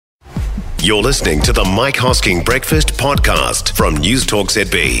You're listening to the Mike Hosking Breakfast Podcast from News Talk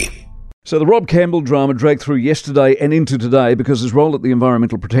ZB. So the Rob Campbell drama dragged through yesterday and into today because his role at the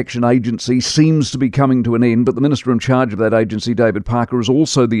Environmental Protection Agency seems to be coming to an end, but the minister in charge of that agency, David Parker, is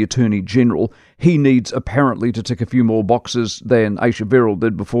also the Attorney General. He needs apparently to tick a few more boxes than Aisha Verrill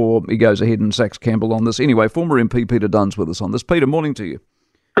did before he goes ahead and sacks Campbell on this. Anyway, former MP Peter Dunne's with us on this. Peter, morning to you.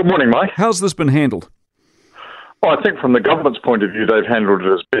 Good morning, Mike. How's this been handled? Well, I think from the government's point of view, they've handled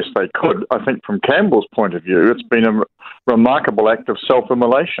it as best they could. I think from Campbell's point of view, it's been a remarkable act of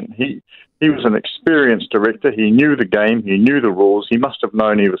self-immolation. He was an experienced director. He knew the game. He knew the rules. He must have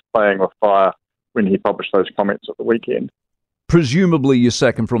known he was playing with fire when he published those comments at the weekend. Presumably you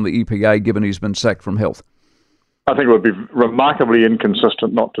sack him from the EPA, given he's been sacked from health. I think it would be remarkably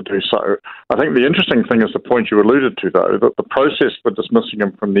inconsistent not to do so. I think the interesting thing is the point you alluded to, though, that the process for dismissing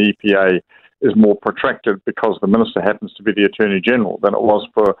him from the EPA is more protracted because the minister happens to be the Attorney General than it was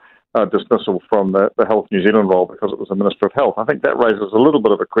for dismissal from the Health New Zealand role because it was the Minister of Health. I think that raises a little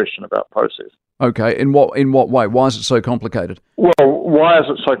bit of a question about process. Okay, in what way? Why is it so complicated? Well, why is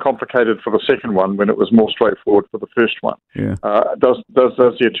it so complicated for the second one when it was more straightforward for the first one? Yeah. Does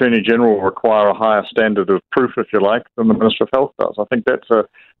the Attorney General require a higher standard of proof, if you like, than the Minister of Health does? I think that's a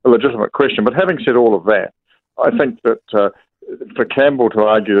legitimate question. But having said all of that, I think that for Campbell to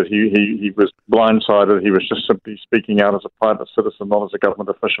argue that he was blindsided, he was just simply speaking out as a private citizen, not as a government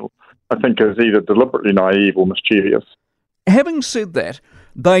official, I think is either deliberately naive or mischievous. Having said that,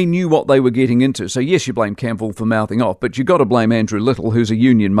 they knew what they were getting into. So yes, you blame Campbell for mouthing off, but you've got to blame Andrew Little, who's a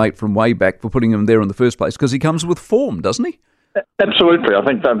union mate from way back, for putting him there in the first place, because he comes with form, doesn't he? Absolutely. I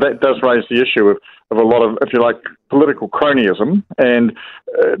think that does raise the issue of a lot of, if you like, political cronyism. And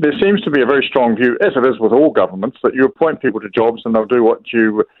there seems to be a very strong view, as it is with all governments, that you appoint people to jobs and they'll do what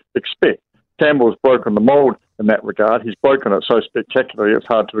you expect. Campbell's broken the mould in that regard. He's broken it so spectacularly it's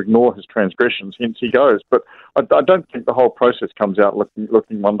hard to ignore his transgressions, hence he goes. But I don't think the whole process comes out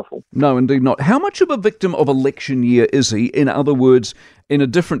looking wonderful. No, indeed not. How much of a victim of election year is he? In other words, in a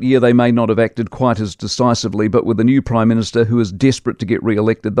different year they may not have acted quite as decisively, but with a new Prime Minister who is desperate to get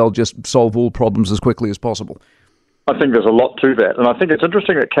re-elected, they'll just solve all problems as quickly as possible. I think there's a lot to that. And I think it's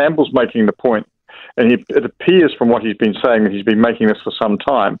interesting that Campbell's making the point, and it appears from what he's been saying that he's been making this for some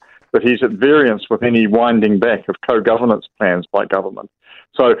time, that he's at variance with any winding back of co-governance plans by government.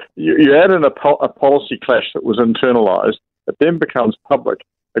 So you add in a policy clash that was internalised, it then becomes public.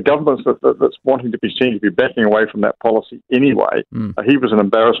 A government that's wanting to be seen to be backing away from that policy anyway, he was an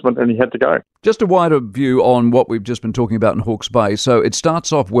embarrassment and he had to go. Just a wider view on what we've just been talking about in Hawke's Bay. So it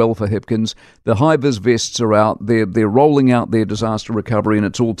starts off well for Hipkins. The high-vis vests are out. They're rolling out their disaster recovery and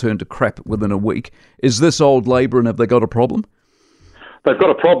it's all turned to crap within a week. Is this old Labour and have they got a problem? They've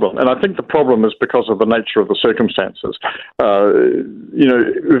got a problem, and I think the problem is because of the nature of the circumstances.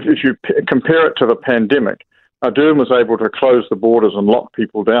 If you compare it to the pandemic, Dunne was able to close the borders and lock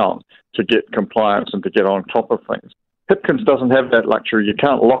people down to get compliance and to get on top of things. Hipkins doesn't have that luxury. You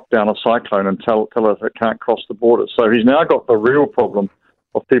can't lock down a cyclone and tell it it can't cross the borders. So he's now got the real problem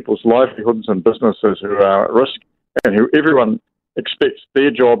of people's livelihoods and businesses who are at risk and who everyone expects their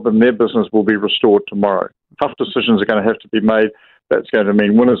job and their business will be restored tomorrow. Tough decisions are going to have to be made. That's going to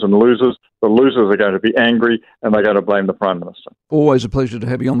mean winners and losers. The losers are going to be angry and they're going to blame the Prime Minister. Always a pleasure to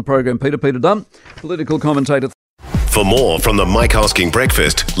have you on the program, Peter Dunne, political commentator. For more from the Mike Hosking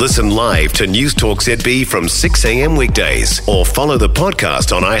Breakfast, listen live to News Talk ZB from 6 a.m. weekdays or follow the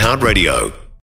podcast on iHeartRadio.